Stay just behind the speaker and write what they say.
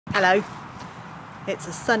Hello, it's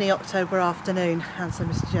a sunny October afternoon and so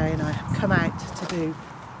Mr. J and I have come out to do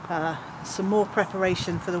some more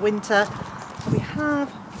preparation for the winter. We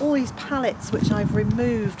have all these pallets which I've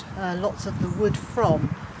removed lots of the wood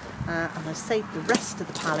from and I saved the rest of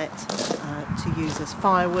the pallet to use as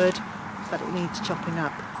firewood, but it needs chopping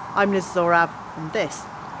up. I'm Zorab and this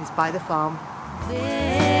is Byther Farm.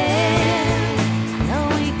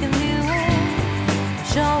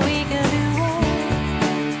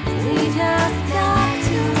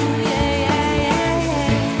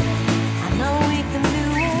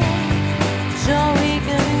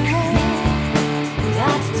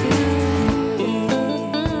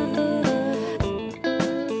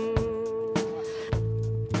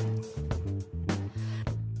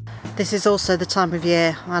 This is also the time of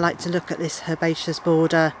year I like to look at this herbaceous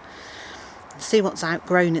border, see what's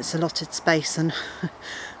outgrown its allotted space, and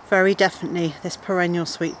very definitely this perennial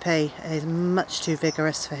sweet pea is much too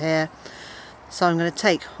vigorous for here. So I'm going to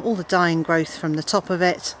take all the dying growth from the top of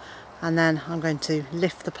it and then I'm going to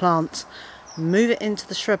lift the plant, move it into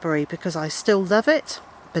the shrubbery because I still love it,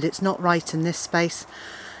 but it's not right in this space.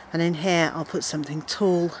 And in here I'll put something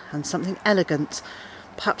tall and something elegant.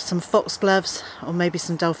 Perhaps some foxgloves or maybe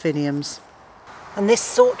some delphiniums. And this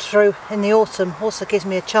sort through in the autumn also gives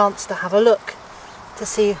me a chance to have a look to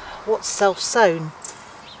see what's self-sown.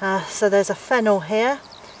 So there's a fennel here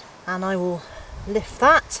and I will lift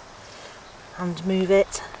that and move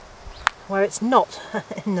it where it's not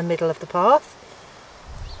in the middle of the path.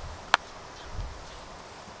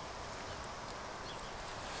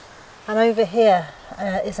 And over here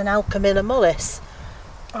is an Alchemilla mollis.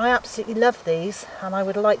 I absolutely love these and I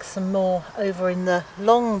would like some more over in the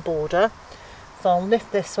long border, so I'll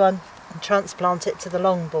lift this one and transplant it to the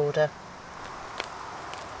long border.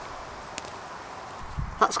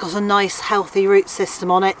 That's got a nice healthy root system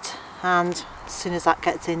on it, and as soon as that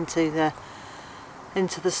gets into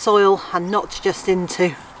the soil and not just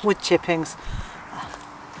into wood chippings,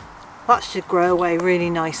 that should grow away really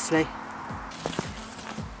nicely.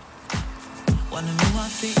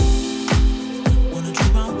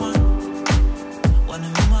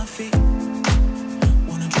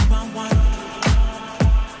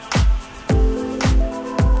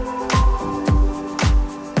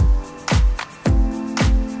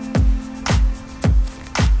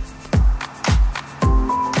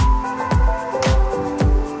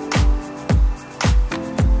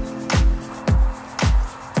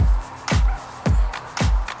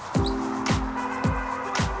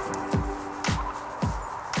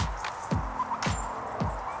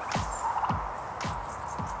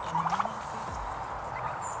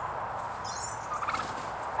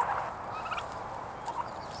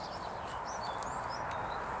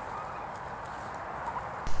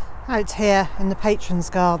 Out here in the patron's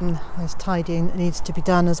garden there's tidying that needs to be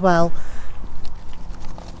done as well.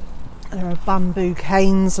 There are bamboo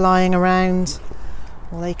canes lying around,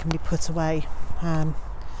 well, they can be put away, and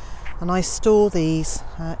I store these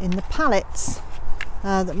in the pallets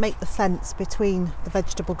that make the fence between the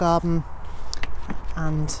vegetable garden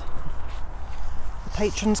and the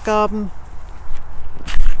patron's garden.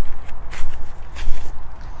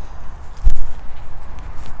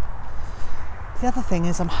 The other thing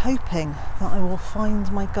is I'm hoping that I will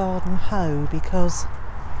find my garden hoe, because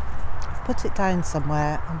I've put it down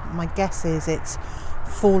somewhere and my guess is it's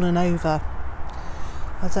fallen over.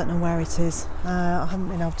 I don't know where it is. I haven't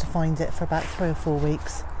been able to find it for about 3 or 4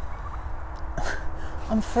 weeks.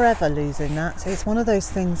 I'm forever losing that. It's one of those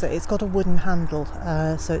things that it's got a wooden handle,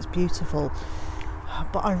 so it's beautiful,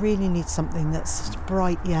 but I really need something that's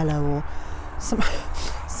bright yellow or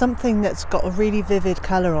something that's got a really vivid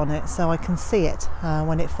colour on it so I can see it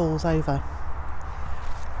when it falls over.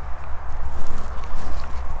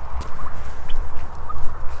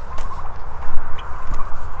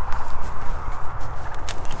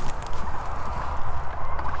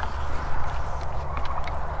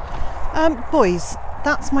 Boys,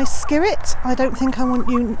 that's my skirret. I don't think I want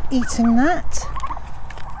you eating that.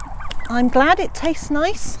 I'm glad it tastes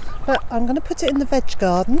nice, but I'm going to put it in the veg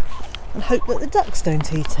garden and hope that the ducks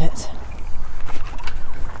don't eat it.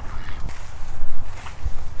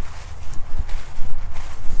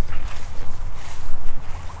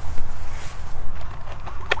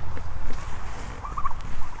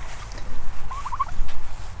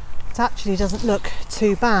 It actually doesn't look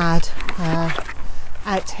too bad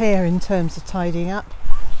out here in terms of tidying up.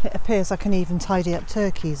 It appears I can even tidy up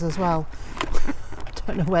turkeys as well.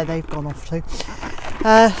 Don't know where they've gone off to.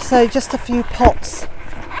 So just a few pots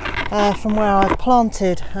from where I've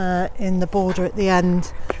planted in the border at the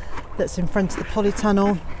end that's in front of the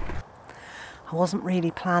polytunnel. I wasn't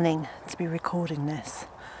really planning to be recording this,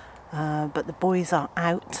 but the boys are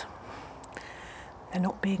out. They're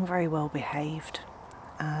not being very well behaved,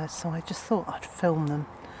 so I just thought I'd film them.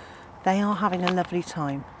 They are having a lovely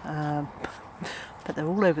time, but they're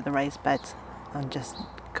all over the raised beds and just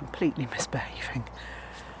completely misbehaving.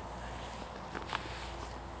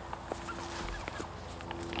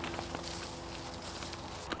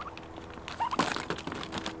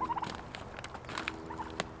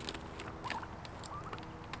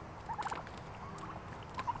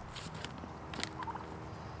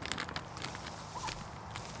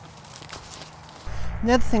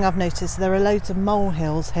 The other thing I've noticed, there are loads of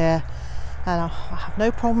molehills here, and I have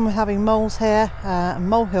no problem with having moles here, and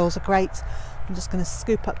molehills are great. I'm just going to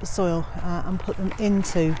scoop up the soil and put them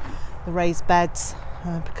into the raised beds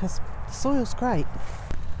because the soil's great.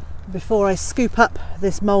 Before I scoop up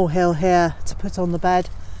this molehill here to put on the bed,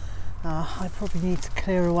 I probably need to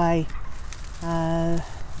clear away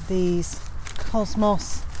these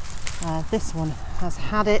cosmos. This one has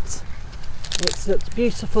had it. It's looked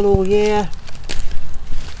beautiful all year.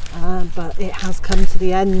 But it has come to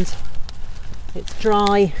the end. It's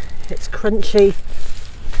dry, it's crunchy.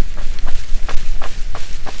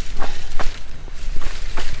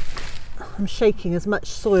 I'm shaking as much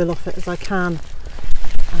soil off it as I can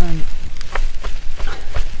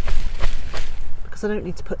because I don't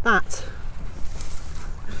need to put that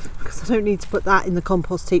in the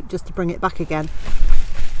compost heap just to bring it back again.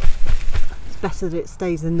 It's better that it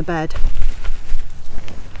stays in the bed.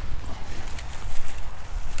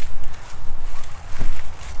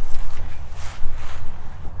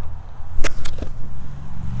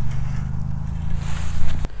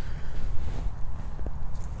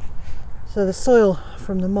 So the soil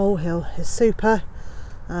from the molehill is super,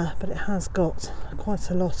 but it has got quite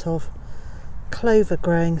a lot of clover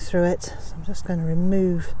growing through it. So I'm just going to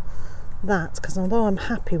remove that, because although I'm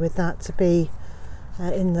happy with that to be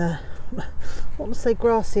in the, I want to say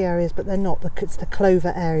grassy areas, but they're not. It's the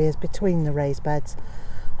clover areas between the raised beds.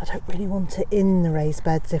 I don't really want it in the raised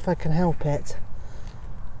beds if I can help it.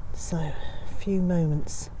 So a few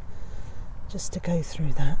moments just to go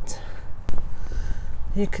through that.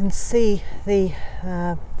 You can see the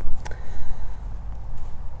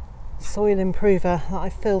soil improver that I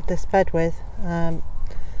filled this bed with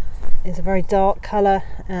is a very dark colour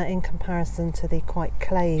in comparison to the quite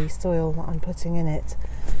clayey soil that I'm putting in it.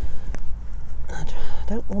 I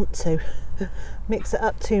don't want to mix it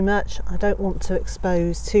up too much. I don't want to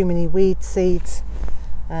expose too many weed seeds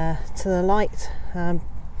to the light,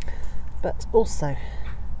 but also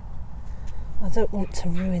I don't want to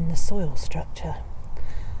ruin the soil structure.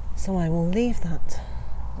 So I will leave that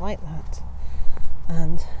like that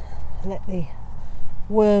and let the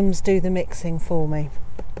worms do the mixing for me.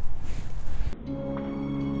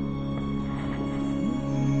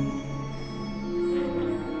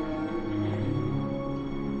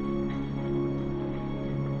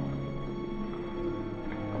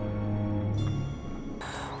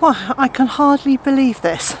 Well, I can hardly believe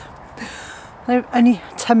this. Only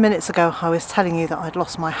 10 minutes ago I was telling you that I'd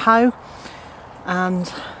lost my hoe,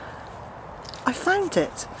 and I found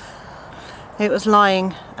it. It was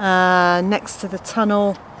lying next to the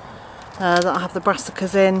tunnel that I have the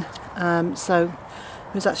brassicas in, so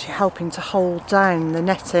it was actually helping to hold down the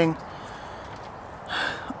netting.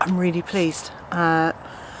 I'm really pleased.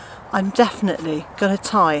 I'm definitely going to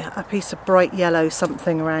tie a piece of bright yellow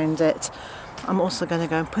something around it. I'm also going to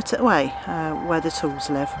go and put it away where the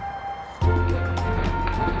tools live.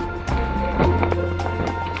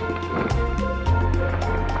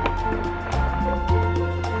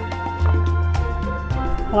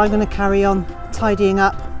 Well, I'm going to carry on tidying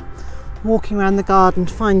up, walking around the garden,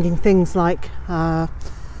 finding things like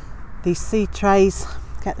these seed trays,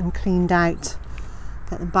 get them cleaned out,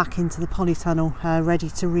 get them back into the polytunnel, ready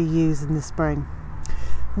to reuse in the spring.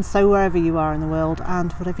 And so wherever you are in the world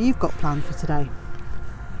and whatever you've got planned for today,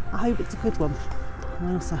 I hope it's a good one.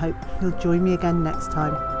 And I also hope you'll join me again next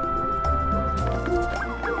time.